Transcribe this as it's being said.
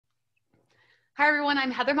Hi everyone, I'm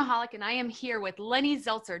Heather Mahalik and I am here with Lenny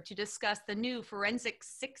Zeltser to discuss the new Forensic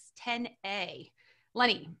 610A.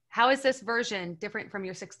 Lenny, how is this version different from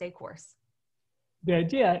your 6-day course? The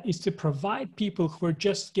idea is to provide people who are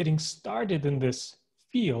just getting started in this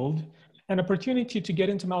field an opportunity to get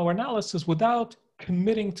into malware analysis without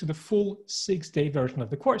committing to the full 6-day version of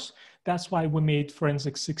the course. That's why we made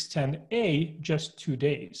Forensic 610A just 2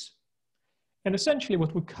 days. And essentially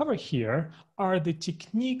what we cover here are the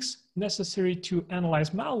techniques necessary to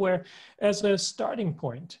analyze malware as a starting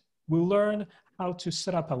point. We'll learn how to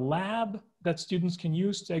set up a lab that students can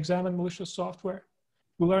use to examine malicious software.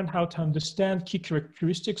 We'll learn how to understand key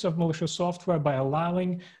characteristics of malicious software by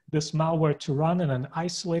allowing this malware to run in an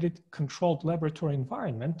isolated, controlled laboratory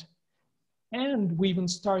environment. And we even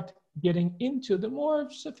start getting into the more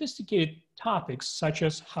sophisticated topics, such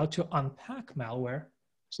as how to unpack malware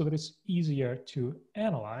so that it's easier to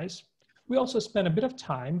analyze. We also spend a bit of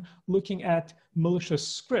time looking at malicious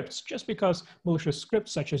scripts, just because malicious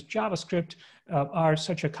scripts such as JavaScript are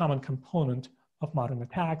such a common component of modern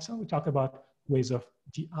attacks. And we talk about ways of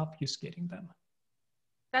deobfuscating them.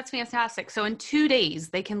 That's fantastic. So in 2 days,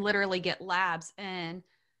 they can literally get labs and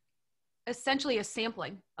essentially a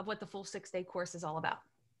sampling of what the full 6-day course is all about.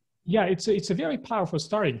 Yeah, it's a very powerful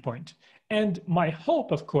starting point. And my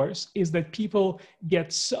hope, of course, is that people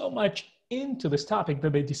get so much into this topic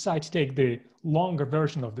that they decide to take the longer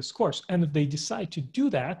version of this course. And if they decide to do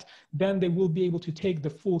that, then they will be able to take the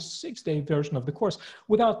full 6-day version of the course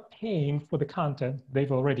without paying for the content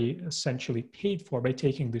they've already essentially paid for by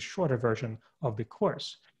taking the shorter version of the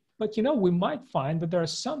course. But we might find that there are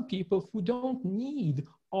some people who don't need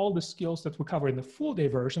all the skills that we cover in the full day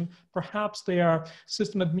version. Perhaps they are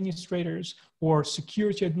system administrators or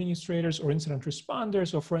security administrators or incident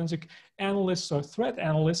responders or forensic analysts or threat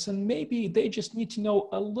analysts, and maybe they just need to know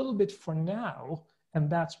a little bit for now, and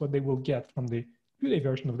that's what they will get from the 2-day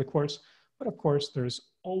version of the course. But of course, there's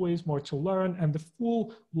always more to learn, and the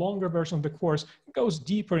full longer version of the course goes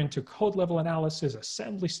deeper into code level analysis,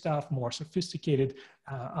 assembly stuff, more sophisticated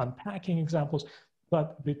unpacking examples.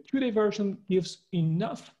 But the 2-day version gives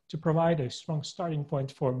enough to provide a strong starting point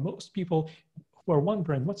for most people who are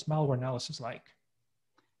wondering, what's malware analysis like?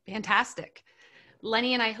 Fantastic.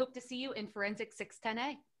 Lenny and I hope to see you in Forensic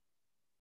 610A.